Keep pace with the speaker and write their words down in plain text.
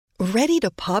Ready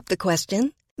to pop the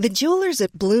question? The jewelers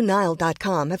at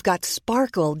BlueNile.com have got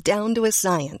sparkle down to a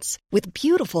science with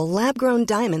beautiful lab-grown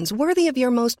diamonds worthy of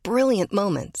your most brilliant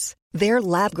moments. Their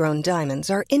lab-grown diamonds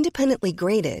are independently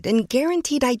graded and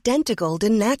guaranteed identical to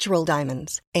natural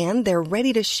diamonds, and they're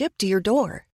ready to ship to your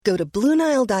door. Go to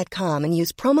BlueNile.com and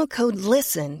use promo code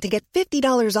LISTEN to get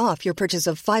 $50 off your purchase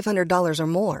of $500 or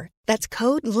more. That's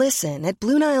code LISTEN at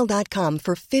BlueNile.com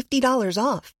for $50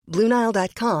 off.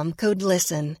 BlueNile.com, code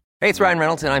LISTEN. Hey, it's Ryan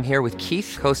Reynolds, and I'm here with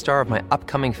Keith, co-star of my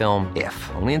upcoming film,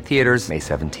 If, only in theaters May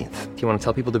 17th. Do you want to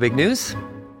tell people the big news?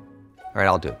 All right,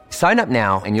 I'll do it. Sign up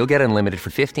now and you'll get unlimited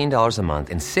for $15 a month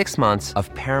and 6 months of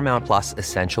Paramount Plus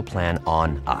Essential Plan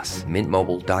on us.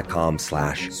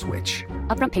 MintMobile.com/switch.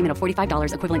 Upfront payment of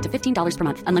 $45 equivalent to $15 per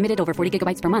month. Unlimited over 40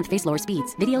 gigabytes per month. Face lower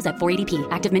speeds. Videos at 480p.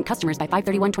 Active Mint customers by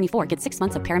 531.24 get 6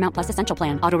 months of Paramount Plus Essential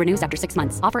Plan. Auto renews after 6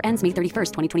 months. Offer ends May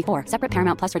 31st, 2024. Separate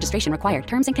Paramount Plus registration required.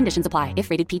 Terms and conditions apply if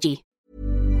rated PG.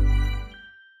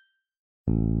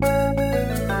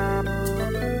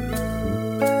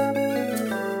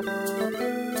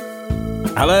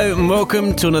 Hello and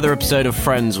welcome to another episode of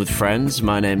Friends with Friends.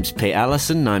 My name's Pete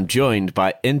Allison and I'm joined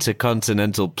by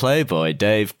Intercontinental Playboy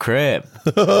Dave Cribb.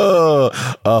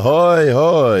 Ahoy,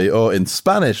 hoy, or in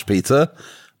Spanish, Peter,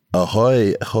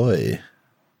 ahoy, hoy.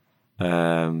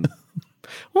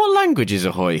 What language is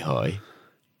ahoy, hoy?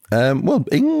 Well,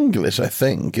 English, I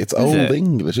think. It's old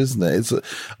English, isn't it? It's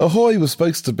ahoy was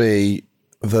supposed to be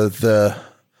the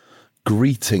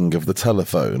greeting of the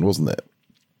telephone, wasn't it?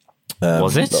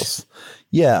 Was it?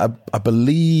 Yeah, I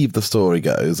believe the story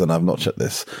goes, and I've not checked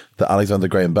this, that Alexander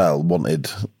Graham Bell wanted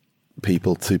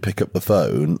people to pick up the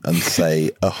phone and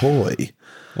say ahoy.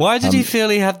 Why did he feel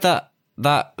he had the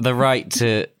right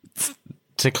to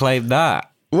claim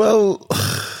that? Well,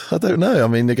 I don't know. I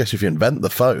mean, I guess if you invent the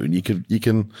phone, you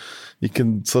can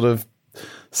sort of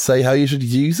say how you should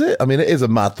use it. I mean, it is a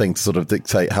mad thing to sort of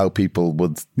dictate how people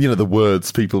would, the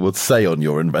words people would say on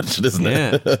your invention, isn't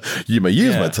it? You may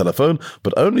use my telephone,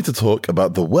 but only to talk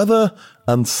about the weather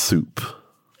and soup.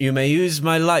 You may use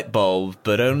my light bulb,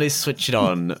 but only switch it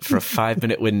on for a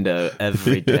 5-minute window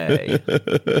every day.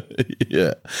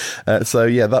 Yeah. So,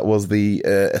 that was the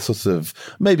sort of,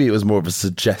 maybe it was more of a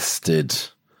suggested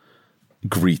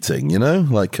greeting,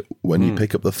 like when you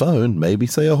pick up the phone, maybe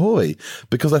say ahoy,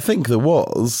 because I think there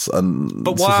was.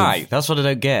 But why? That's what I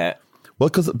don't get. Well,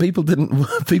 because people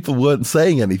weren't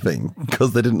saying anything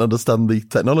because they didn't understand the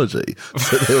technology,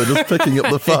 so they were just picking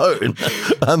up the phone,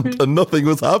 and nothing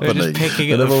was happening. They were just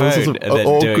picking up the phone and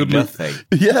then doing nothing.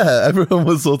 Yeah, everyone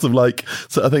was sort of like.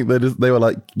 So I think they were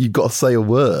like, you've got to say a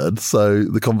word so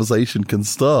the conversation can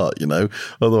start.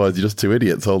 Otherwise you're just two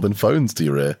idiots holding phones to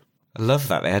your ear. I love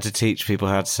that. They had to teach people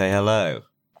how to say hello.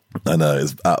 I know,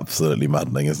 it's absolutely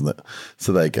maddening, isn't it?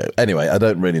 So there you go. Anyway, I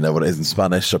don't really know what it is in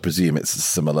Spanish. I presume it's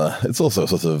similar. It's also a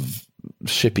sort of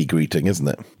shippy greeting, isn't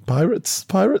it? Pirates,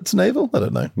 naval? I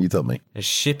don't know. You tell me. A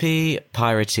shippy,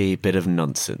 piratey bit of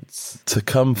nonsense. To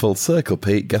come full circle,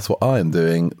 Pete, guess what I am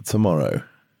doing tomorrow?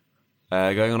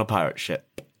 Going on a pirate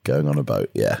ship. Going on a boat,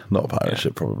 yeah. Not a pirate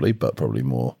ship, probably, but probably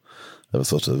more of a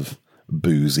sort of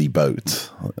boozy boat.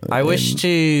 I wish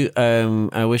to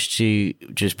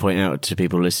just point out to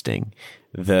people listening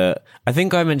that I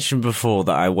think I mentioned before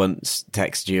that I once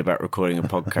texted you about recording a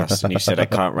podcast and you said I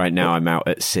can't right now, I'm out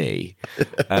at sea.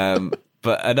 But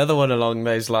another one along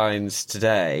those lines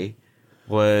today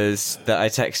was that I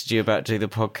texted you about doing the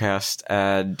podcast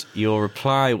and your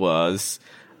reply was,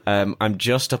 I'm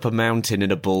just up a mountain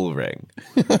in a bull ring.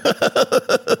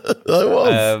 I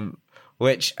was.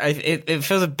 Which it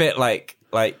feels a bit like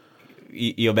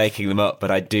you're making them up, but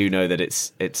I do know that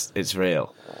it's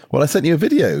real. Well, I sent you a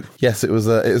video. Yes, it was.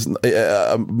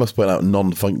 I must point out,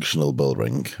 non-functional bull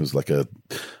ring. It was like an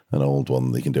old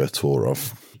one that you can do a tour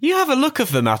of. You have a look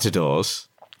of the matadors.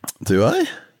 Do I?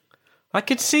 I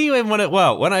could see you in one.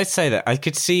 Well, when I say that, I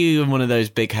could see you in one of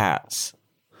those big hats.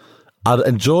 I'd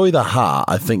enjoy the hat.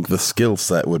 I think the skill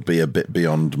set would be a bit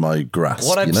beyond my grasp.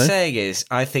 What I'm saying is,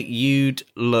 I think you'd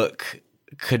look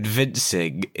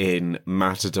convincing in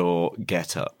matador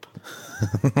get-up.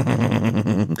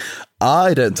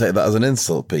 I don't take that as an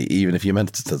insult, Pete, even if you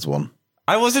meant it as one.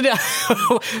 I wasn't.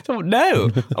 No.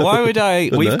 Why would I?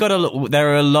 There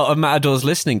are a lot of matadors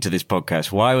listening to this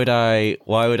podcast. Why would I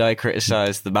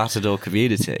criticize the matador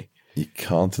community? You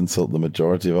can't insult the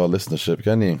majority of our listenership,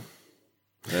 can you?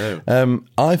 No.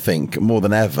 I think more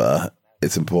than ever,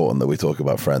 it's important that we talk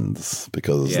about Friends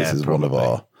because this is one of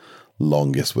our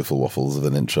longest wiffle waffles of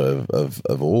an intro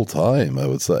of all time, I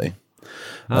would say.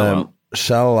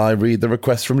 Shall I read the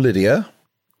request from Lydia?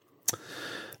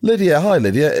 Lydia, hi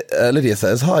Lydia. Lydia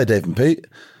says, hi Dave and Pete.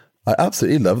 I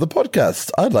absolutely love the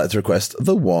podcast. I'd like to request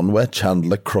the one where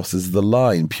Chandler crosses the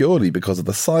line purely because of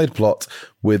the side plot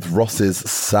with Ross's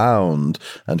sound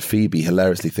and Phoebe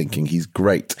hilariously thinking he's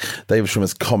great. David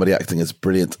Schwimmer's comedy acting is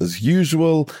brilliant as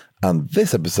usual, and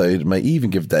this episode may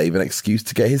even give Dave an excuse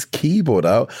to get his keyboard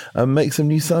out and make some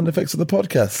new sound effects for the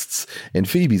podcasts. In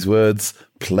Phoebe's words,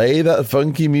 play that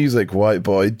funky music, white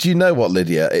boy. Do you know what,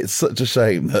 Lydia? It's such a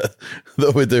shame that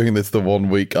we're doing this the 1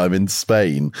 week I'm in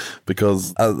Spain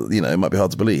because, it might be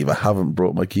hard to believe, I haven't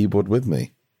brought my keyboard with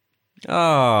me.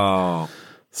 Oh.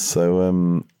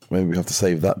 So maybe we have to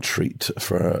save that treat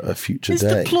for a future Is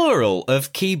day. the plural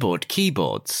of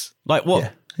keyboards? Like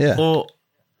what? Yeah. Or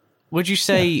would you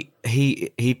say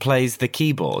he plays the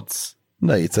keyboards?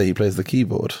 No, you'd say he plays the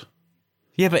keyboard.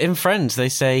 Yeah, but in Friends they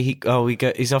say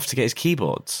he's off to get his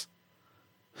keyboards.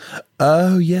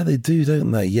 Oh, yeah, they do,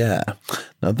 don't they? Yeah.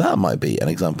 Now, that might be an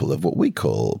example of what we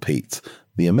call, Pete,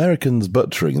 the Americans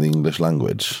butchering the English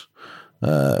language,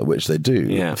 which they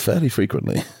do fairly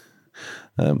frequently.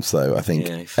 So I think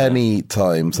any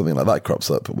time something like that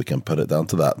crops up, we can put it down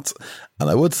to that. And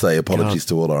I would say apologies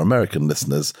to all our American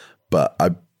listeners, but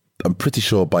I'm pretty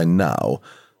sure by now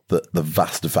that the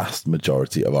vast, vast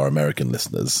majority of our American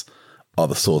listeners are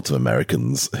the sort of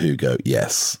Americans who go,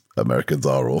 yes, Americans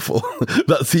are awful.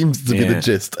 That seems to be the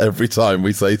gist every time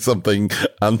we say something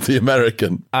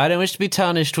anti-American. I don't wish to be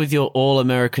tarnished with your all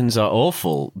Americans are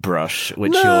awful brush,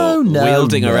 which you're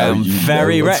wielding around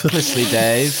very recklessly,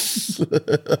 Dave.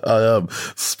 I am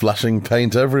splashing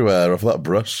paint everywhere off that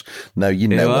brush. No, you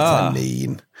know what I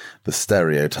mean. The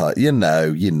stereotype, you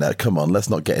know, come on, let's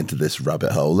not get into this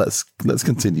rabbit hole. Let's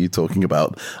continue talking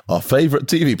about our favourite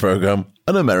TV programme,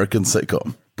 an American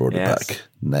sitcom. Brought it back.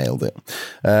 Nailed it.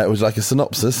 Would you like a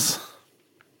synopsis?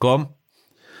 Go on.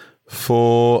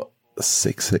 For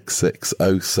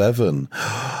 66607.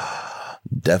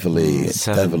 Devilly.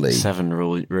 Seven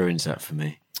ruins that for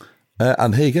me.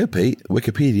 And here you go, Pete.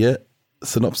 Wikipedia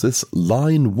synopsis.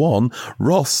 Line 1.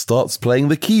 Ross starts playing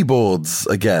the keyboards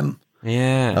again.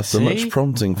 Yeah. After much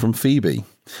prompting from Phoebe.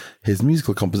 His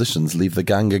musical compositions leave the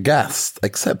gang aghast,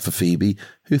 except for Phoebe,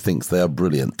 who thinks they are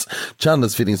brilliant.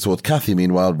 Chandler's feelings toward Kathy,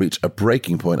 meanwhile, reach a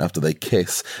breaking point after they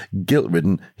kiss.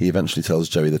 Guilt-ridden, he eventually tells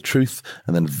Joey the truth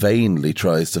and then vainly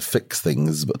tries to fix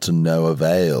things, but to no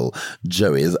avail.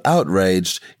 Joey is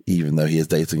outraged, even though he is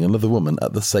dating another woman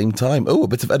at the same time. Oh, a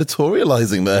bit of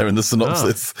editorializing there in the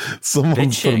synopsis.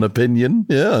 Someone's put an opinion.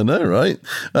 Yeah, I know, right?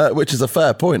 Which is a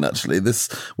fair point, actually. It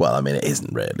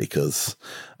isn't really, because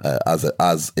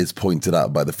as is pointed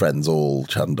out by the friends, all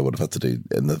Chandler would have had to do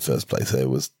in the first place here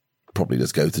was probably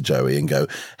just go to Joey and go,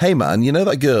 hey man, you know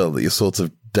that girl that you're sort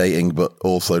of dating but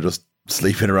also just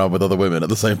sleeping around with other women at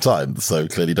the same time, so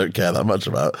clearly don't care that much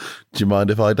about. Do you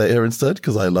mind if I date her instead?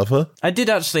 Because I love her. I did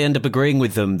actually end up agreeing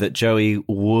with them that Joey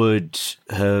would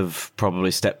have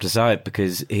probably stepped aside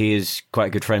because he is quite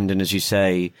a good friend and, as you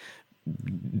say,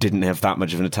 didn't have that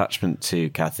much of an attachment to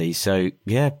Kathy. So,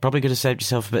 yeah, probably could have saved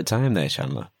yourself a bit of time there,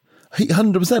 Chandler.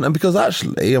 100%. And because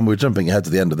actually, and we're jumping ahead to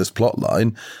the end of this plot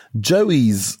line,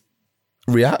 Joey's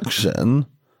reaction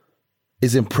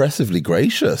is impressively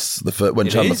gracious. When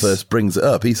Chandler first brings it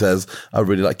up, he says, I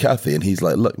really like Kathy. And he's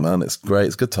like, look, man, it's great.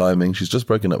 It's good timing. She's just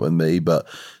broken up with me, but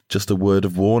just a word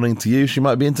of warning to you. She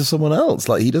might be into someone else.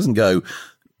 Like, he doesn't go,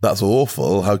 that's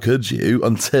awful. How could you?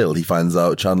 Until he finds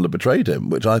out Chandler betrayed him,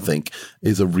 which I think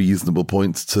is a reasonable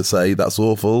point to say, that's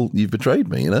awful. You've betrayed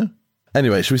me, you know?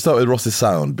 Anyway, should we start with Ross's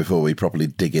sound before we properly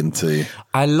dig into...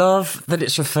 I love that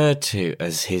it's referred to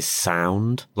as his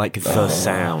sound, like the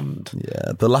sound.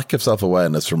 Yeah, the lack of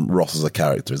self-awareness from Ross as a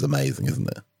character is amazing, isn't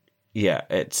it? Yeah,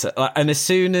 it's... and as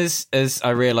soon as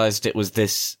I realised it was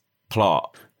this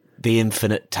plot, the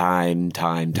infinite time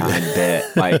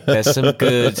bit, like, there's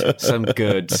some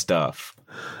good stuff.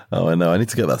 Oh, I know. I need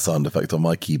to get that sound effect on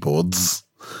my keyboards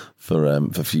for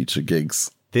future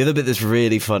gigs. The other bit that's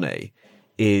really funny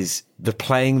is the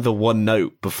playing the one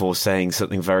note before saying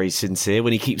something very sincere,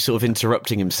 when he keeps sort of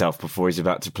interrupting himself before he's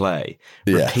about to play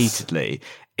repeatedly,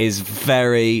 is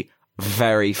very,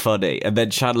 very funny. And then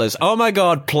Chandler's, oh my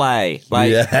God, play.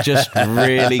 Just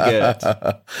really good.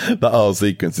 That whole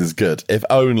sequence is good. If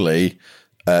only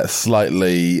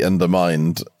slightly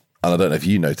undermined, and I don't know if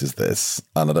you noticed this,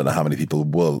 and I don't know how many people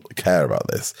will care about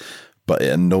this, but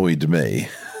it annoyed me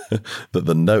that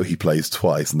the note he plays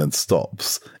twice and then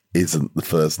stops isn't the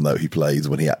first note he plays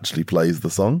when he actually plays the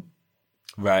song.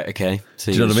 Right, okay. So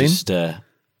do you know what I mean? Just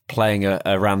playing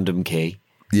a random key.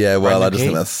 Yeah, well, random I just key?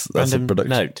 think that's Random a production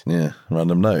note. Yeah,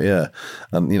 random note, yeah.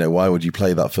 And, why would you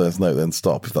play that first note then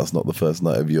stop if that's not the first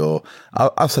note of your...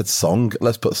 I've said song.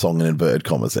 Let's put song in inverted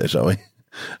commas here, shall we?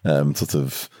 Sort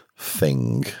of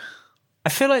thing. I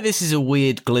feel like this is a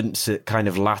weird glimpse at kind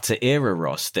of latter era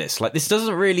Ross. This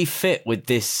doesn't really fit with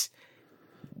this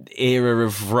era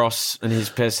of Ross and his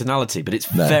personality, but it's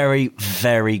very,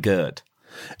 very good.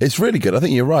 It's really good. I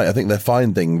think you're right. I think they're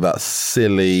finding that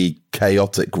silly,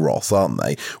 chaotic Ross, aren't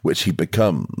they? Which he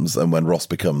becomes, and when Ross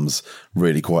becomes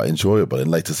really quite enjoyable in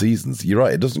later seasons. You're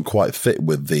right. It doesn't quite fit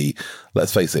with the,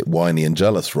 let's face it, whiny and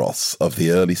jealous Ross of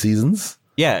the early seasons.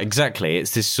 Yeah, exactly.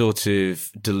 It's this sort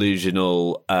of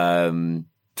delusional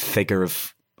figure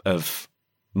of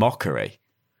mockery.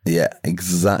 Yeah,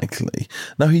 exactly.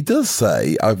 Now, he does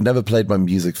say, I've never played my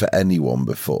music for anyone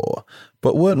before,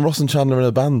 but weren't Ross and Chandler in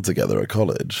a band together at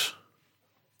college?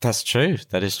 That's true.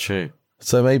 That is true.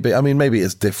 So maybe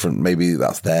it's different. Maybe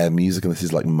that's their music and this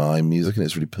is like my music and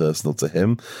it's really personal to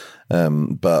him.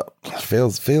 But it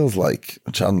feels like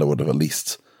Chandler would have at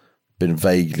least been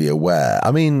vaguely aware. I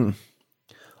mean,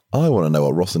 I want to know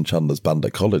what Ross and Chandler's band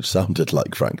at college sounded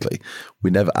like, frankly.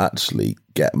 We never actually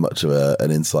get much of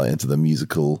an insight into the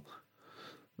musical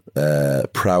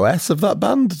prowess of that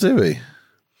band, do we?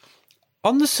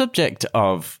 On the subject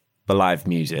of the live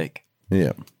music,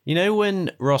 yeah, you know when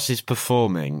Ross is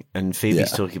performing and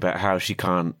Phoebe's talking about how she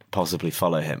can't possibly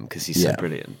follow him because he's so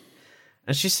brilliant.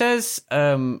 And she says,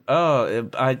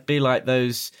 I'd be like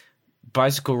those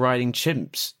bicycle riding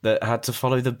chimps that had to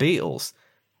follow the Beatles.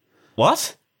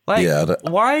 What? Like,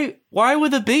 why were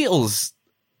the Beatles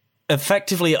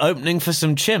effectively opening for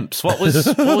some chimps? What was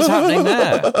happening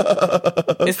there?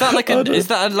 Is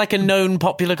that like a known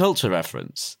popular culture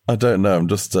reference? I don't know. I'm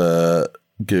just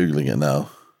Googling it now.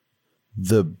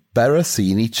 The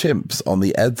Berasini Chimps on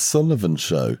the Ed Sullivan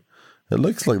Show. It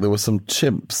looks like there were some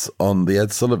chimps on the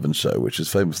Ed Sullivan Show, which is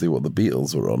famously what the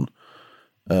Beatles were on.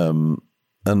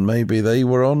 And maybe they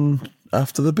were on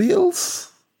after the Beatles?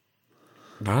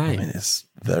 Right. I mean, it's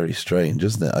very strange,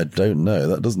 isn't it? I don't know.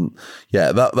 That doesn't...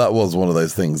 Yeah, that was one of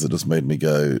those things that just made me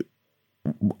go,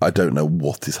 I don't know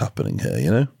what is happening here, you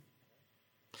know?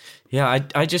 Yeah,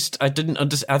 I didn't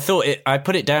understand. I thought I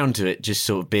put it down to it just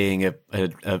sort of being a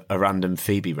random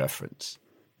Phoebe reference.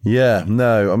 Yeah,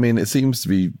 no, I mean, it seems to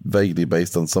be vaguely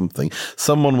based on something.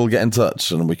 Someone will get in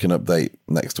touch and we can update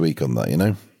next week on that, you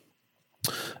know?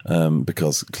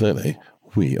 Because clearly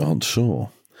we aren't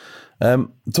sure.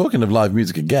 Talking of live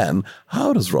music again,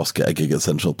 how does Ross get a gig at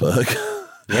Central Perk?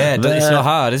 Yeah, it's not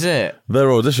hard, is it?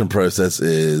 Their audition process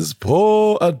is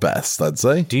poor at best, I'd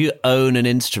say. Do you own an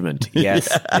instrument? Yes,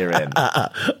 you're in.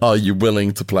 Are you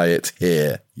willing to play it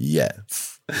here?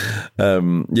 Yes.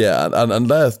 And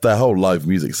their whole live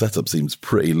music setup seems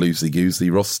pretty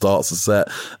loosey-goosey. Ross starts a set,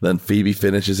 then Phoebe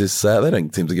finishes his set. They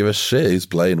don't seem to give a shit who's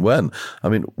playing when. I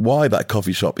mean, why that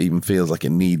coffee shop even feels like it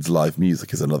needs live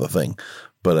music is another thing.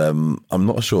 But I'm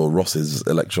not sure Ross's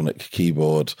electronic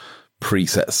keyboard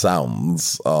preset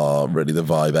sounds are really the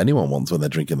vibe anyone wants when they're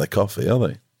drinking their coffee, are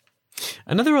they?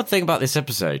 Another odd thing about this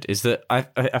episode is that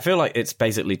I feel like it's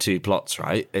basically two plots,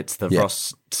 right? It's the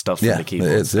Ross stuff from the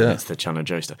keyboards and it's the Chandler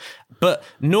Joe stuff. But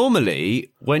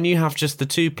normally, when you have just the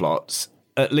two plots,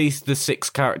 at least the 6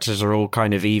 characters are all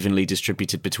kind of evenly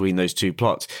distributed between those two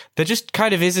plots. There just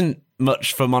kind of isn't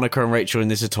much for Monica and Rachel in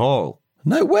this at all.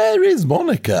 No, where is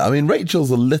Monica? I mean, Rachel's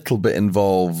a little bit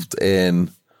involved in...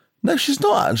 No, she's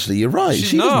not actually. You're right.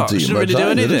 She doesn't do much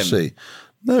really either, does she?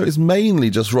 No, it's mainly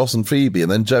just Ross and Phoebe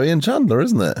and then Joey and Chandler,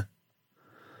 isn't it?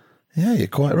 Yeah, you're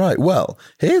quite right. Well,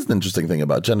 here's an interesting thing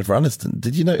about Jennifer Aniston.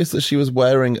 Did you notice that she was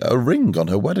wearing a ring on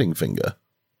her wedding finger?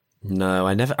 No,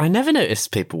 I never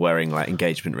noticed people wearing like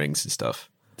engagement rings and stuff.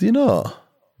 Do you not?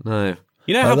 No.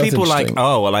 You know how people are like,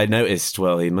 oh, well, I noticed,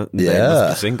 well, he must be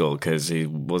single because he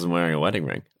wasn't wearing a wedding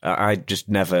ring. I just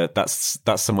never, that's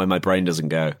somewhere my brain doesn't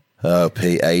go. Oh,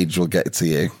 Pete, age will get to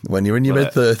you. When you're in your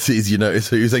mid-30s, you notice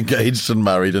who's engaged and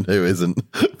married and who isn't,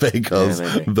 because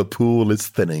the pool is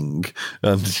thinning.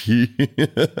 And you...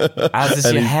 As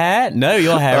is your hair? No,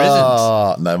 your hair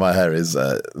isn't. No, my hair is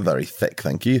very thick,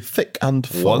 thank you. Thick and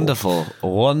full.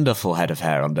 Wonderful head of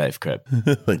hair on Dave Cribb.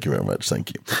 Thank you very much,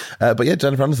 thank you. But yeah,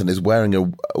 Jennifer Aniston is wearing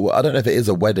I don't know if it is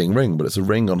a wedding ring, but it's a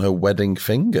ring on her wedding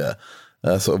finger,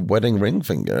 sort of wedding ring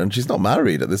finger, and she's not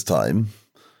married at this time.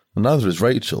 And neither is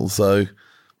Rachel, so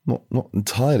not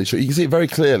entirely sure. You can see it very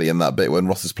clearly in that bit when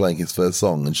Ross is playing his first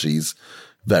song and she's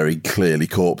very clearly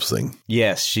corpsing.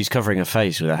 Yes, she's covering her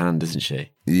face with her hand, isn't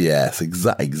she? Yes,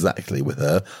 exactly, with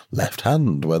her left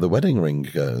hand where the wedding ring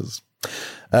goes.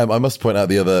 I must point out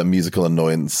the other musical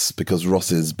annoyance, because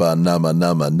Ross's Ba Nama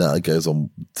Nama Na goes on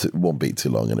one beat too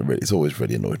long, and it's always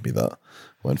really annoyed me that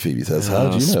when Phoebe says, how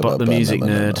do you know about the music Ba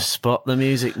Nama nerd? Nama? Spot the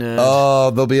music nerd.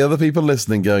 Oh, there'll be other people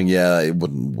listening going, yeah, it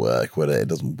wouldn't work, would it? It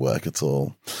doesn't work at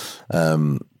all.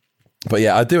 But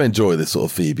yeah, I do enjoy this sort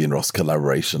of Phoebe and Ross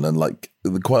collaboration, and like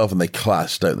quite often they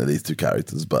clash, don't they, these two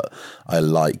characters? But I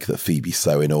like that Phoebe's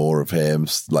so in awe of him,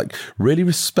 like really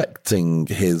respecting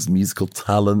his musical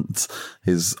talent,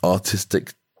 his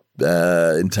artistic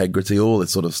integrity, all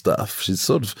this sort of stuff. She's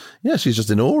she's just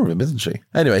in awe of him, isn't she?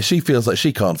 Anyway, she feels like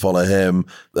she can't follow him.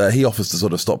 He offers to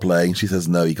sort of stop playing. She says,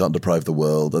 no, you can't deprive the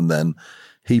world. And then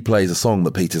he plays a song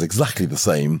that Pete is exactly the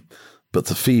same. But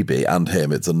to Phoebe and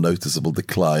him, it's a noticeable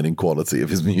decline in quality of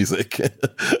his music,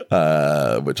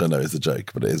 which I know is a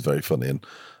joke, but it is very funny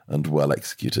and well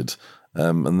executed.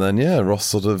 And then, Ross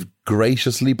sort of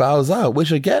graciously bows out,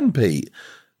 which again, Pete,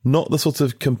 not the sort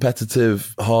of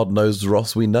competitive, hard-nosed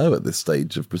Ross we know at this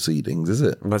stage of proceedings, is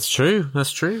it? That's true.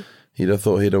 That's true. He'd have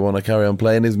thought he'd want to carry on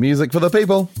playing his music for the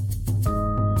people.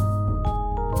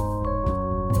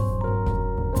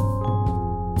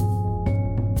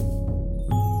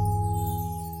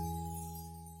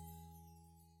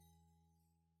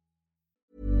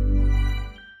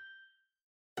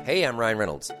 Hey, I'm Ryan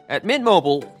Reynolds. At Mint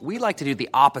Mobile, we like to do the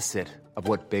opposite of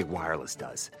what Big Wireless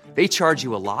does. They charge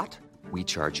you a lot, we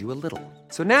charge you a little.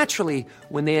 So naturally,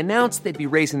 when they announced they'd be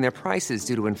raising their prices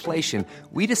due to inflation,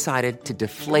 we decided to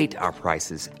deflate our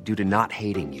prices due to not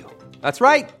hating you. That's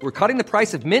right. We're cutting the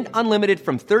price of Mint Unlimited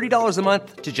from $30 a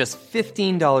month to just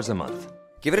 $15 a month.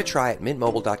 Give it a try at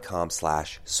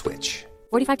mintmobile.com/switch.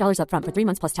 $45 up front for 3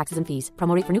 months plus taxes and fees.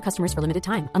 Promo rate for new customers for limited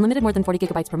time. Unlimited more than 40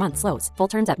 gigabytes per month. Slows full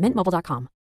terms at mintmobile.com.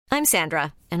 I'm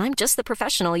Sandra, and I'm just the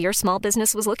professional your small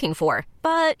business was looking for.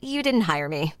 But you didn't hire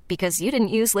me because you didn't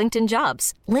use LinkedIn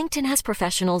Jobs. LinkedIn has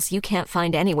professionals you can't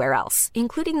find anywhere else,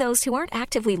 including those who aren't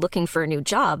actively looking for a new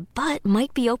job, but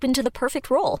might be open to the perfect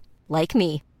role, like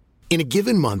me. In a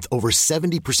given month, over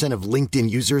 70% of LinkedIn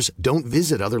users don't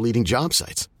visit other leading job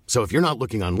sites. So if you're not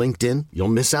looking on LinkedIn, you'll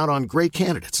miss out on great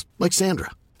candidates like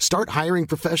Sandra. Start hiring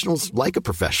professionals like a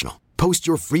professional. Post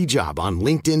your free job on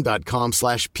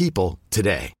linkedin.com/people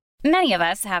today. Many of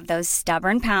us have those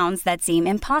stubborn pounds that seem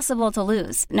impossible to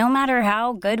lose, no matter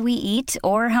how good we eat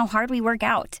or how hard we work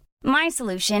out. My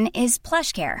solution is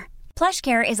PlushCare.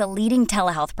 PlushCare is a leading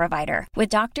telehealth provider with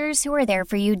doctors who are there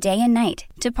for you day and night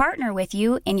to partner with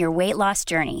you in your weight loss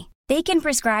journey. They can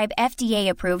prescribe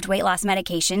FDA-approved weight loss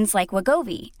medications like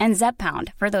Wegovy and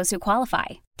Zepbound for those who qualify.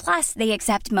 Plus, they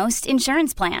accept most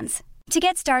insurance plans. To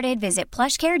get started, visit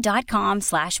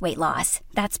plushcare.com/weightloss.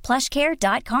 That's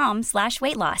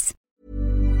plushcare.com/weightloss.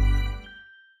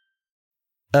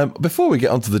 Before we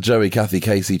get onto the Joey, Kathy,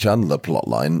 Casey, Chandler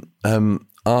plotline,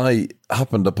 I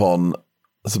happened upon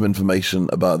some information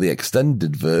about the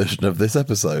extended version of this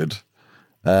episode.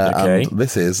 Okay. And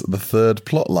this is the third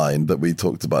plotline that we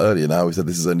talked about earlier. Now, we said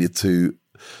this is only two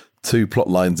plot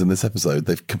lines in this episode.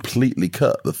 They've completely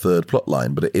cut the third plot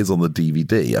line, but it is on the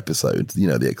DVD episode,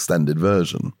 the extended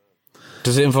version.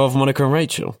 Does it involve Monica and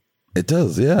Rachel? It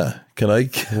does, yeah. Can I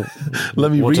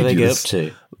let me what read do they you get this? up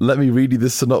to? Let me read you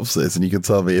this synopsis and you can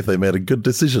tell me if they made a good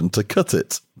decision to cut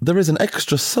it. There is an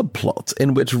extra subplot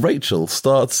in which Rachel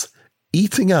starts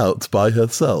eating out by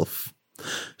herself.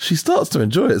 She starts to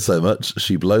enjoy it so much,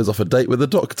 she blows off a date with the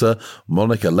doctor.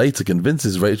 Monica later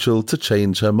convinces Rachel to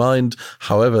change her mind.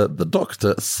 However, the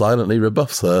doctor silently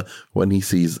rebuffs her when he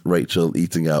sees Rachel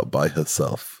eating out by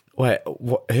herself. Wait,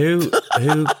 who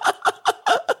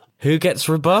gets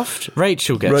rebuffed?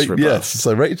 Rachel gets rebuffed. Yes,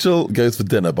 so Rachel goes for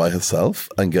dinner by herself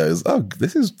and goes, oh,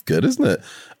 this is good, isn't it?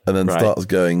 And then starts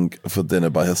going for dinner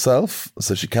by herself.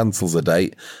 So she cancels a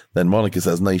date. Then Monica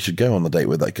says, no, you should go on the date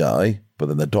with that guy. But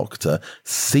then the doctor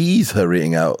sees her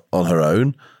eating out on her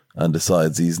own and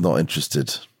decides he's not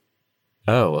interested.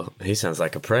 Oh, well, he sounds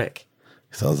like a prick.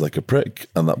 He sounds like a prick.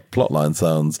 And that plotline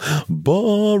sounds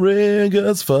boring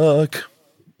as fuck.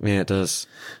 Yeah, it does.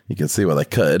 You can see why they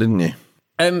cut it, didn't you?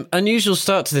 Unusual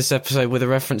start to this episode with a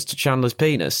reference to Chandler's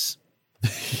penis.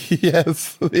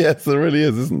 Yes, there really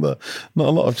is, isn't there? Not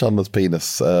a lot of Chandler's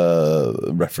penis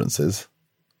references.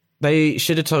 They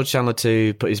should have told Chandler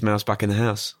to put his mouse back in the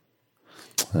house.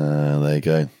 There you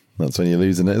go. That's when you're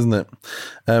losing it, isn't it?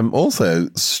 Also,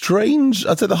 strange.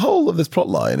 I'd say the whole of this plot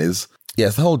line is,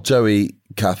 yes, the whole Joey,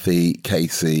 Kathy,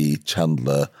 Casey,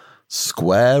 Chandler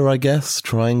square, I guess.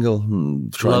 Triangle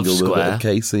Love with a bit of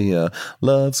Casey.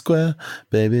 Love square,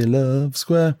 baby, love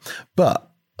square.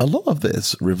 But a lot of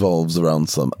this revolves around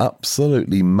some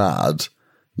absolutely mad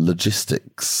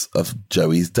logistics of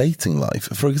Joey's dating life.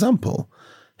 For example,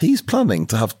 he's planning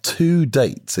to have 2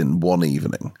 dates in one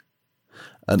evening.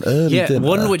 An early dinner.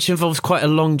 One which involves quite a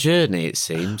long journey, it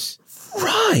seems.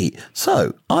 Right.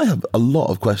 So I have a lot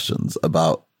of questions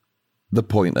about the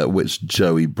point at which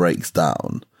Joey breaks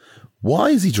down. Why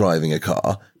is he driving a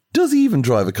car? Does he even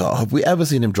drive a car? Have we ever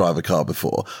seen him drive a car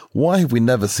before? Why have we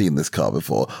never seen this car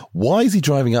before? Why is he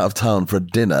driving out of town for a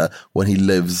dinner when he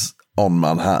lives on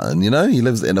Manhattan? You know, he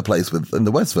lives in a place in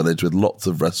the West Village with lots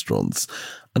of restaurants.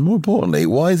 And more importantly,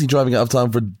 why is he driving out of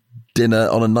town for dinner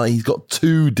on a night? He's got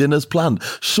 2 dinners planned.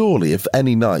 Surely, if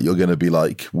any night you're going to be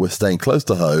like, we're staying close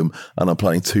to home and I'm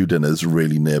planning 2 dinners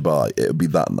really nearby, it would be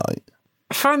that night.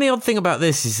 I find the odd thing about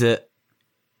this is that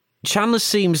Chandler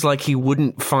seems like he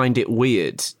wouldn't find it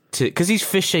weird because he's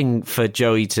fishing for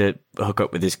Joey to hook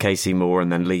up with his Casey Moore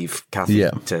and then leave Kathy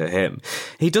to him.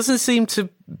 He doesn't seem to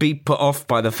be put off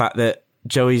by the fact that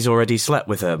Joey's already slept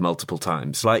with her multiple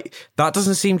times. Like, that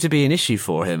doesn't seem to be an issue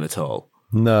for him at all.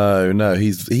 No,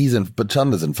 but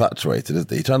Chandler's infatuated,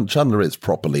 isn't he? Chandler is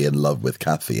properly in love with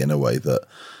Kathy in a way that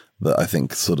I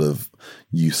think sort of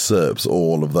usurps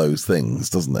all of those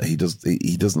things, doesn't it? He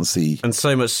doesn't see... And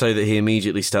so much so that he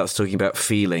immediately starts talking about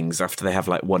feelings after they have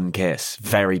like one kiss,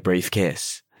 very brief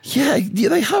kiss. Yeah,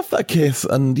 they have that kiss,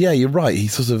 and yeah, you're right. He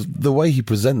sort of, the way he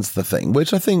presents the thing,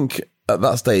 which I think at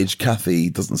that stage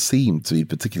Kathy doesn't seem to be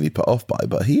particularly put off by,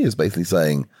 but he is basically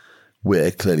saying,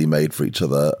 we're clearly made for each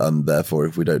other, and therefore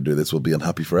if we don't do this, we'll be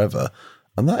unhappy forever.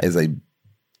 And that is a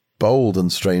bold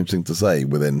and strange thing to say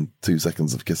within 2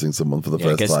 seconds of kissing someone for the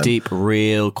first time. It gets deep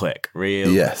real quick.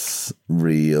 Yes,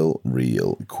 real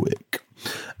quick.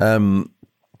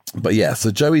 But yeah,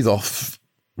 so Joey's off,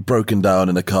 broken down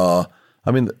in a car. I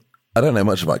mean, I don't know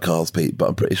much about cars, Pete, but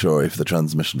I'm pretty sure if the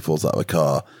transmission falls out of a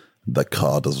car, the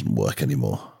car doesn't work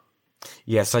anymore.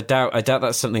 Yes, I doubt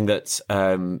that's something that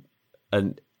an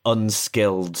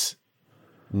unskilled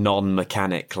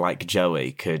non-mechanic like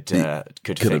Joey could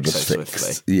fix so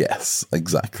swiftly. Yes,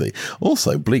 exactly.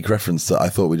 Also, bleak reference to I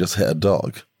thought we just hit a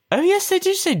dog. Oh yes, they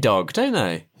do say dog, don't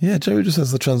they? Yeah, Joey just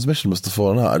says the transmission must have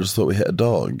fallen out. I just thought we hit a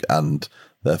dog, and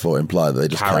therefore imply that they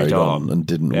just carried on and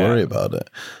didn't worry about it.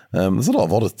 There's a lot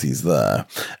of oddities there.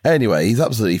 Anyway, he's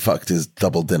absolutely fucked his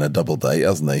double dinner, double date,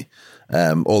 hasn't he?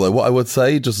 Although what I would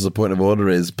say, just as a point of order,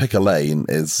 is pick a lane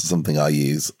is something I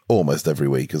use almost every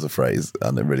week as a phrase,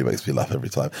 and it really makes me laugh every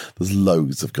time. There's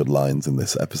loads of good lines in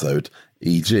this episode,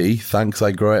 e.g., thanks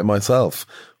I grow it myself,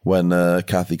 when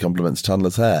Kathy compliments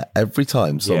Chandler's hair. Every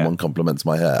time someone compliments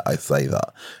my hair, I say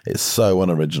that. It's so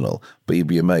unoriginal, but you'd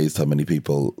be amazed how many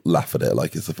people laugh at it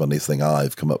like it's the funniest thing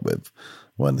I've come up with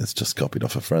when it's just copied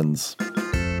off of Friends.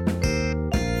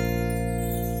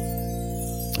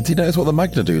 Do you notice what the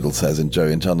Magnadoodle says in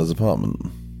Joey and Chandler's apartment?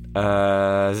 Is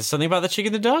there something about the chick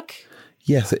and the duck?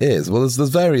 Yes, it is. Well, there's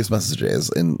various messages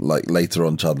in, like, later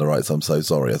on Chandler writes, I'm so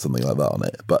sorry, or something like that on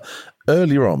it. But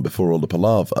earlier on, before all the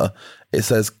palaver, it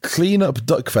says, clean up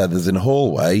duck feathers in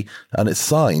hallway, and it's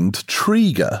signed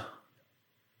Trigger.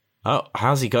 Oh,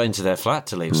 how's he got into their flat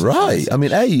to leave? Right. I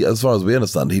mean, A, as far as we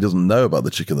understand, he doesn't know about the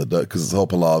chick and the duck because it's a whole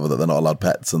palaver that they're not allowed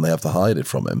pets and they have to hide it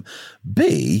from him.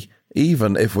 B,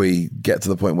 even if we get to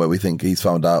the point where we think he's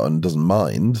found out and doesn't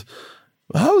mind,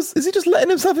 is he just letting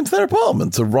himself into their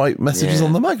apartment to write messages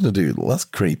on the Magnadoodle? That's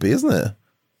creepy, isn't it?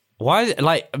 Why,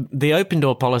 like, the open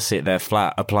door policy at their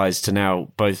flat applies to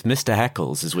now both Mr.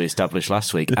 Heckles, as we established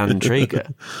last week, and Trigger.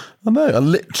 I know,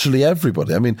 and literally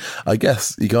everybody. I mean, I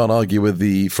guess you can't argue with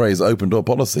the phrase open door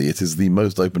policy. It is the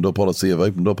most open door policy of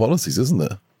open door policies, isn't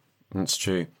it? That's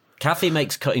true. Kathy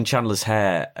makes cutting Chandler's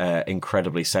hair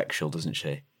incredibly sexual, doesn't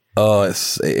she? Oh,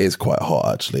 it is quite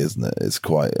hot, actually, isn't it? It's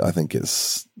quite, I think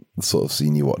it's sort of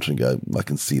seen you watch and go, I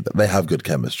can see that. They have good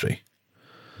chemistry.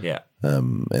 Yeah.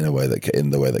 In the way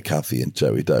that Kathy and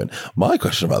Joey don't. My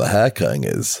question about the hair cutting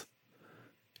is,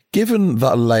 given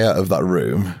that layout of that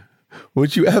room,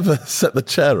 would you ever set the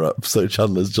chair up so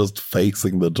Chandler's just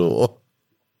facing the door?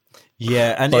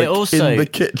 Yeah, and like it also in the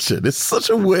kitchen. It's such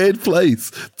a weird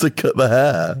place to cut the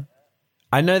hair.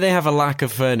 I know they have a lack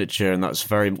of furniture, and that's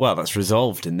that's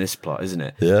resolved in this plot, isn't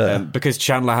it? Yeah. Because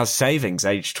Chandler has savings,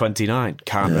 age 29.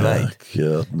 Can't relate.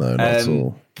 Yeah, no, not at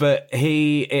all. But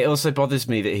it also bothers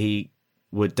me that he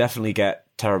would definitely get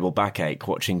terrible backache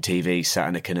watching TV sat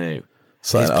in a canoe.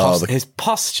 His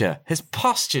posture,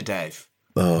 Dave.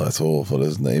 Oh, that's awful,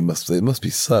 isn't it? It must be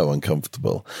so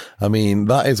uncomfortable. I mean,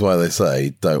 that is why they say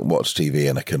don't watch TV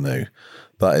in a canoe.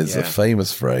 That is a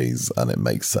famous phrase, and it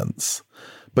makes sense.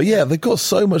 But yeah, they've got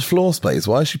so much floor space.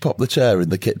 Why she pop the chair in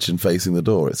the kitchen facing the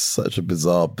door? It's such a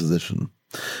bizarre position.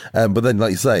 But then,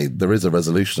 like you say, there is a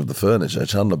resolution of the furniture.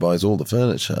 Chandler buys all the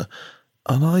furniture.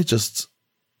 And I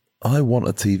want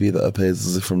a TV that appears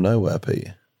as if from nowhere, Pete.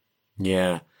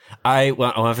 Yeah. I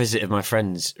visited my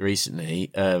friends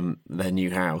recently, their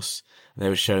new house. They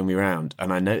were showing me around,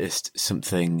 and I noticed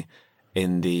something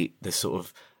in the sort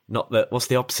of, what's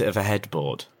the opposite of a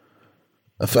headboard?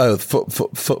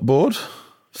 Footboard?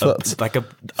 Foot. like a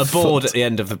board at the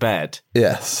end of the bed.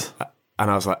 Yes. And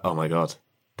I was like, oh my God,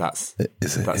 that's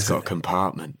got a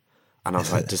compartment. And I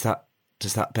was like, does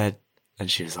that bed? And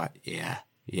she was like, yeah,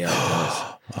 it does.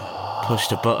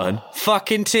 Pushed a button,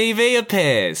 fucking TV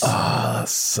appears.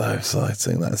 That's so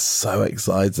exciting. That's so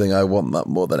exciting. I want that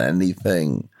more than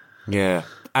anything. Yeah.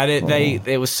 And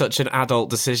it was such an adult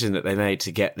decision that they made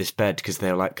to get this bed, because they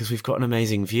were like, because we've got an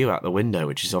amazing view out the window,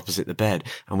 which is opposite the bed,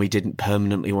 and we didn't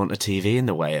permanently want a TV in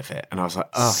the way of it. And I was like,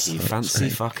 oh, you fancy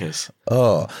fuckers.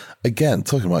 Oh, again,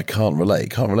 talking about can't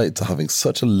relate to having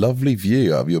such a lovely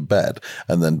view out of your bed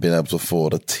and then being able to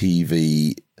afford a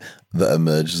TV that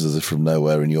emerges as if from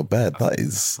nowhere in your bed. That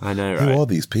is... I know, right? Who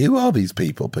are these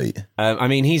people, Pete? I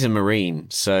mean, he's a Marine,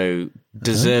 so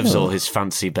deserves all his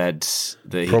fancy beds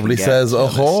that he probably can get, says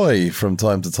ahoy from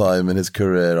time to time in his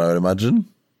career, I would imagine.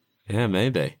 Yeah,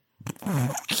 maybe.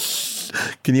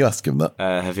 Can you ask him that?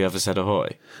 Have you ever said ahoy?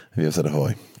 Have you ever said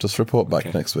ahoy? Just report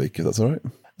back next week, if that's all right.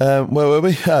 Where were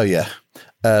we? Oh, yeah.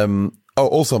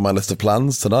 Also on my list of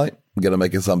plans tonight, I'm going to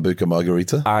make a Sambuca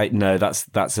margarita. No,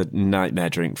 that's a nightmare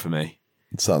drink for me.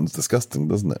 It sounds disgusting,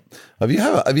 doesn't it? Have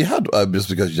you had just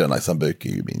because you don't like Sambuca,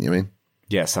 you mean?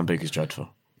 Yeah, Sambuca's dreadful.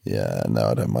 Yeah, no,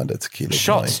 I don't mind it. Tequila.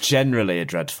 Shots generally are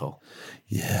dreadful.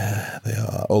 Yeah, they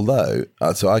are. Although,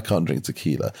 so I can't drink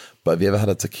tequila, but have you ever had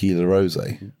a tequila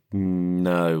rosé?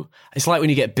 No. It's like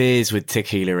when you get beers with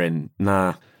tequila in.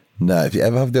 Nah. No, if you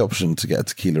ever have the option to get a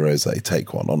tequila rosé,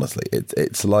 take one, honestly.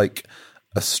 It's like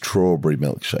a strawberry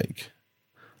milkshake.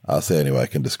 That's the only way I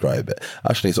can describe it.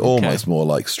 Actually, it's almost more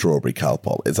like strawberry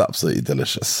Calpol. It's absolutely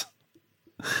delicious.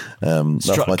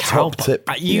 That's my top tip.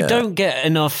 You don't get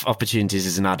enough opportunities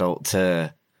as an adult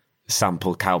to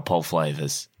sample Calpol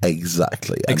flavours.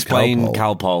 Exactly. And explain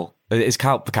Calpol.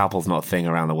 Calpol's not a thing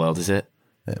around the world, is it?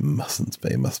 It mustn't be.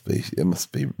 It must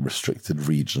be restricted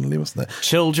regionally, mustn't it?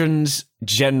 Children's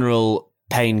general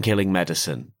pain-killing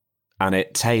medicine. And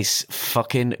it tastes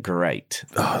fucking great.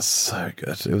 Oh, it's so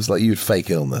good. It was like you'd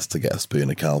fake illness to get a spoon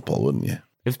of Calpol, wouldn't you?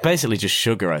 It's basically just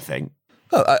sugar, I think.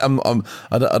 I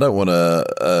don't want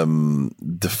to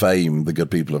defame the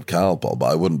good people of Calpol, but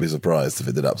I wouldn't be surprised if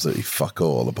it did absolutely fuck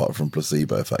all apart from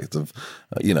placebo effect of,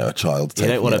 a child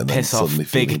taking it. You don't want to piss off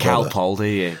big Calpol, do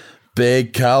you?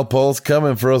 Big Calpol's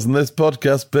coming for us in this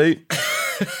podcast, Pete.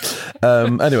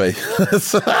 Anyway,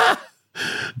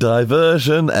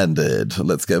 diversion ended.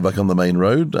 Let's get back on the main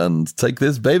road and take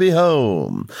this baby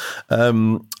home.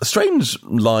 A strange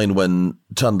line when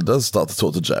Chandler does start to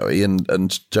talk to Joey,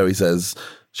 and Joey says,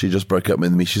 she just broke up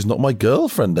with me, she's not my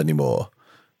girlfriend anymore.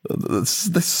 They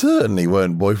certainly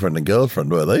weren't boyfriend and girlfriend,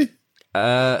 were they?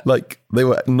 They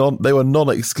were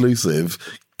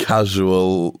non-exclusive,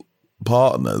 casual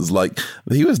partners. Like,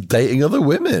 he was dating other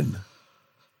women.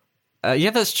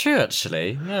 Yeah, that's true,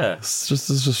 actually. Yeah. It's just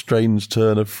a strange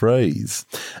turn of phrase.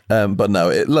 But no,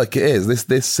 it is.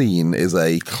 This scene is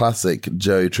a classic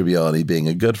Joey Tribbiani being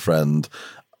a good friend,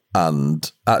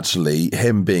 and actually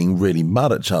him being really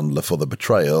mad at Chandler for the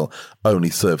betrayal only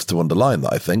serves to underline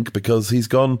that, I think, because he's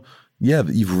gone, yeah,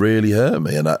 you've really hurt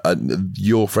me, and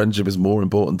your friendship is more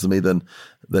important to me than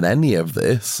any of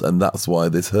this, and that's why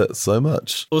this hurts so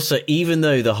much. Also, even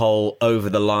though the whole over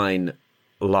the line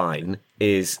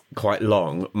is quite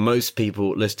long, most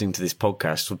people listening to this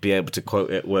podcast would be able to quote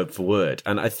it word for word.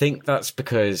 And I think that's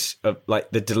because of,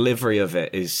 the delivery of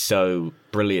it is so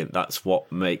brilliant. That's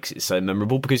what makes it so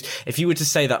memorable. Because if you were to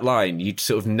say that line, you'd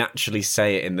sort of naturally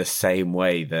say it in the same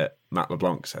way that Matt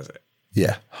LeBlanc says it.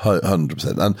 Yeah,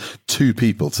 100%. And 2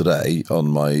 people today on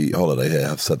my holiday here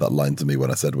have said that line to me when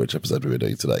I said which episode we were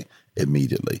doing today,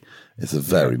 immediately. It's a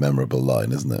very memorable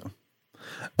line, isn't it?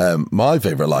 My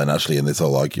favourite line, actually, in this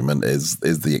whole argument is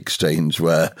the exchange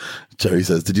where Joey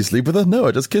says, did you sleep with her? No,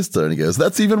 I just kissed her. And he goes,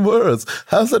 that's even worse.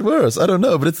 How's that worse? I don't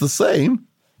know, but it's the same.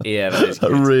 Yeah, that is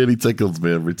good. That really tickles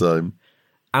me every time.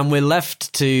 And we're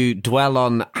left to dwell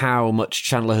on how much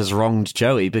Chandler has wronged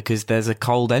Joey because there's a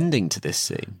cold ending to this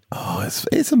scene. Oh,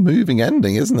 it's a moving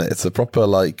ending, isn't it? It's a proper,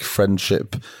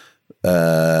 friendship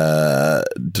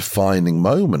defining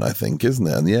moment, I think, isn't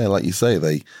it? And yeah, like you say,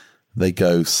 they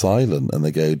go silent and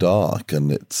they go dark,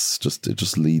 and it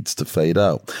just leads to fade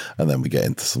out. And then we get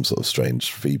into some sort of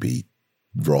strange Phoebe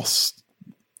Ross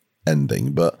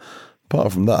ending. But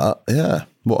apart from that, yeah,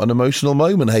 what an emotional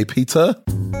moment. Hey, Peter.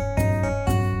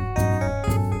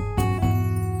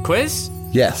 Quiz?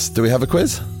 Yes. Do we have a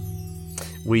quiz?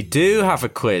 We do have a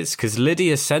quiz because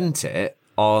Lydia sent it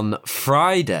on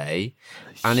Friday.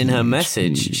 And in her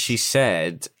message, she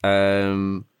said,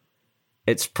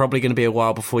 it's probably going to be a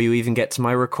while before you even get to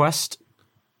my request.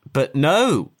 But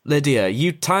no, Lydia,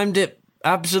 you timed it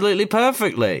absolutely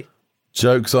perfectly.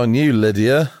 Joke's on you,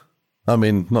 Lydia. I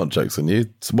mean, not joke's on you.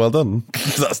 It's well done.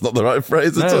 That's not the right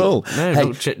phrase at all. No, Hey,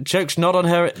 look, joke's not on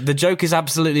her. The joke is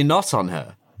absolutely not on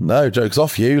her. no, joke's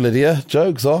off you, Lydia.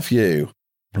 Joke's off you.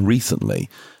 Recently,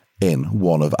 in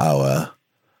one of our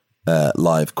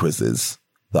live quizzes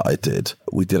that I did,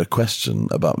 we did a question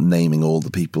about naming all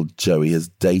the people Joey has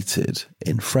dated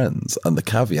in Friends. And the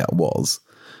caveat was,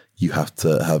 you have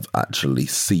to have actually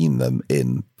seen them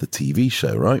in the TV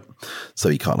show, right? So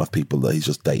you can't have people that he's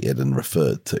just dated and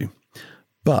referred to.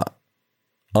 But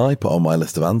I put on my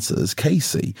list of answers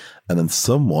Casey, and then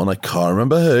someone, I can't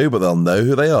remember who, but they'll know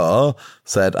who they are,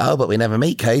 said, oh, but we never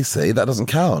meet Casey. That doesn't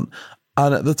count.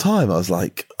 And at the time, I was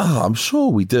like, oh, I'm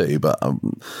sure we do. But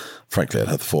frankly, I'd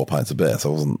had 4 pints of beer, so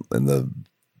I wasn't in the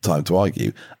time to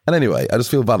argue. And anyway, I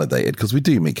just feel validated because we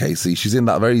do meet Casey. She's in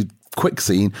that very quick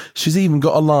scene. She's even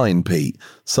got a line, Pete.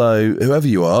 So whoever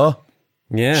you are,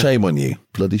 Yeah. shame on you.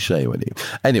 Bloody shame on you.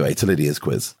 Anyway, to Lydia's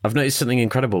quiz. I've noticed something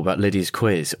incredible about Lydia's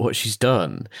quiz. What she's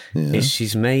done is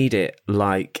she's made it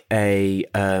like a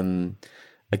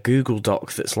Google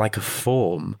Doc that's like a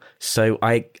form. So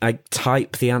I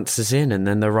type the answers in and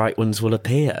then the right ones will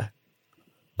appear.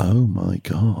 Oh my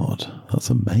God. That's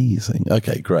amazing.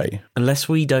 Okay, great. Unless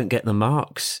we don't get the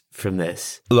marks from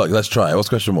this. Look, let's try it. What's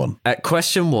question 1? At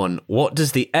question 1, what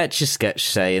does the Etch-a-Sketch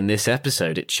say in this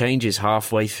episode? It changes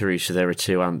halfway through, so there are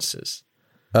 2 answers.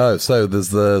 Oh, so there's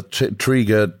the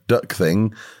trigger duck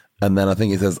thing, and then I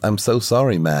think it says, I'm so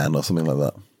sorry, man, or something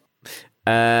like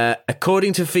that.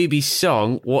 According to Phoebe's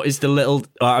song, what is the little...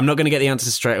 I'm not going to get the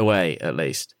answer straight away, at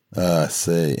least. I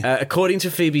see. According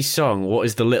to Phoebe's song, what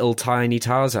is the little tiny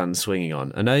Tarzan swinging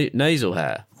on? A nasal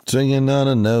hair? Swinging on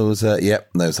a nose hair. Yep,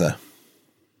 nose hair.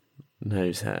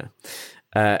 Nose hair.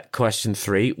 Question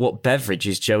 3, what beverage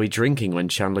is Joey drinking when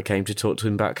Chandler came to talk to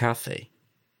him about Kathy?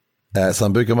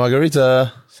 Sambuca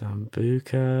Margarita.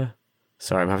 Sambuca.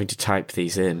 Sorry, I'm having to type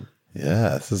these in.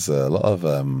 Yeah, this is a lot of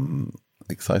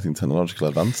exciting technological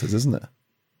advances, isn't it?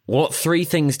 What 3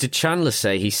 things did Chandler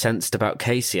say he sensed about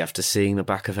Casey after seeing the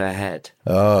back of her head?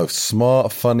 Oh,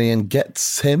 smart, funny, and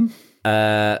gets him.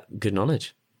 Good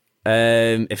knowledge.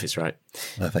 If it's right.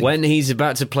 When he's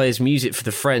about to play his music for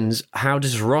the friends, how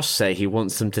does Ross say he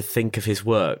wants them to think of his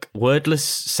work? Wordless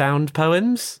sound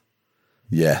poems?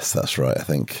 Yes, that's right, I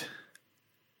think.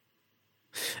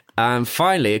 And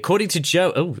finally, according to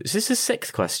Joe... Oh, is this a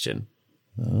 6th question?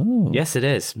 Oh. Yes, it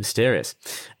is. Mysterious.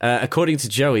 According to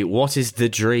Joey, what is the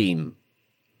dream?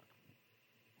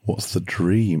 What's the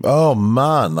dream? Oh,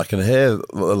 man, I can hear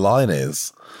what the line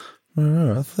is.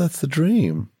 Oh, that's the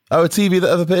dream. Oh, a TV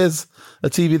that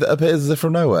appears as if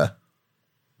from nowhere.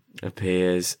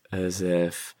 Appears as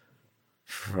if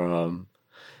from...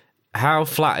 How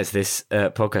flat is this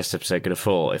podcast episode going to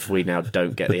fall if we now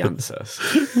don't get the answers?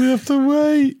 We have to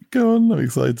wait. Go on, I'm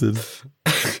excited.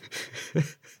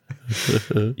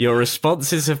 Your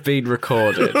responses have been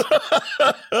recorded.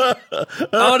 Oh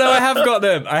no, I have got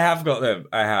them. I have.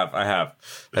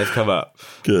 They've come up.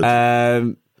 Good.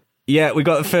 Yeah, we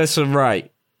got the first one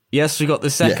right. Yes, we got the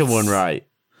second one right.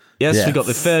 Yes, we got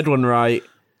the third one right.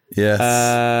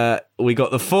 Yes. We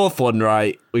got the 4th one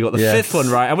right. We got the 5th one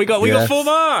right, and we got 4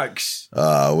 marks.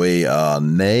 We are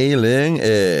nailing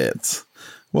it.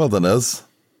 Well done, us.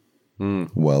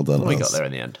 Well done, We us. got there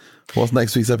in the end. What's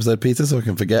next week's episode, Peter, so I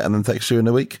can forget and then text you in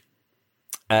a week?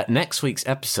 Next week's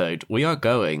episode, we are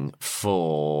going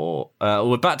for...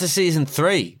 we're back to Season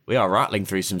 3. We are rattling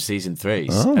through some Season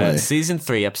 3s. Season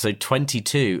 3, Episode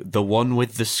 22, The One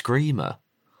with the Screamer.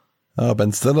 Oh,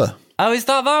 Ben Stiller. Oh, is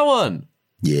that one?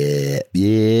 Yeah.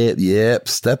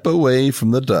 Step away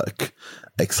from the duck.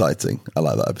 Exciting. I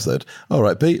like that episode. All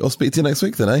right, Pete, I'll speak to you next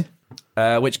week then,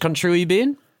 eh? Which country will you be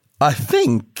in? I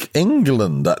think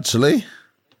England, actually.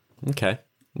 Okay.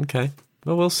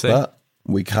 Well, we'll see. But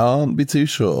we can't be too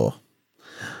sure.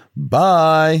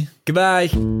 Bye. Goodbye.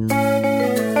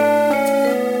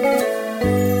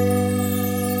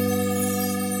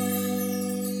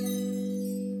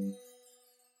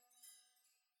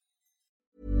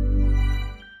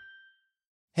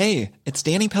 Hey, it's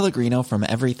Danny Pellegrino from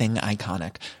Everything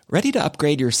Iconic. Ready to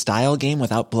upgrade your style game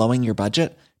without blowing your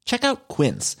budget? Check out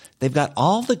Quince. They've got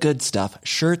all the good stuff,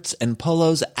 shirts and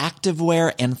polos,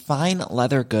 activewear, and fine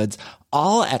leather goods,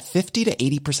 all at 50 to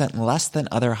 80% less than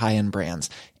other high-end brands.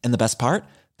 And the best part?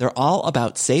 They're all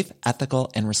about safe,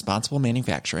 ethical, and responsible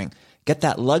manufacturing. Get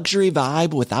that luxury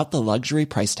vibe without the luxury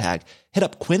price tag. Hit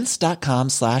up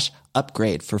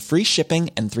quince.com/upgrade for free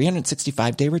shipping and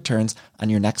 365-day returns on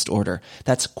your next order.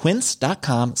 That's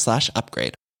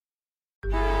quince.com/upgrade.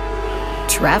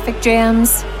 Traffic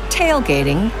jams,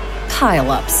 tailgating,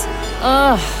 pileups.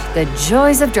 Ugh, the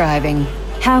joys of driving.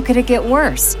 How could it get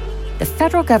worse? the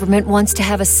federal government wants to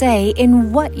have a say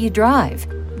in what you drive.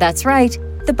 That's right.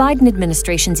 The Biden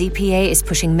administration's EPA is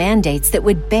pushing mandates that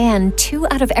would ban 2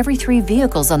 out of every 3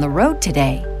 vehicles on the road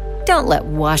today. Don't let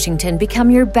Washington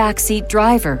become your backseat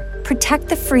driver. Protect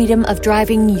the freedom of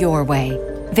driving your way.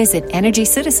 Visit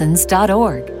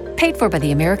EnergyCitizens.org. Paid for by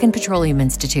the American Petroleum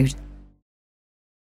Institute.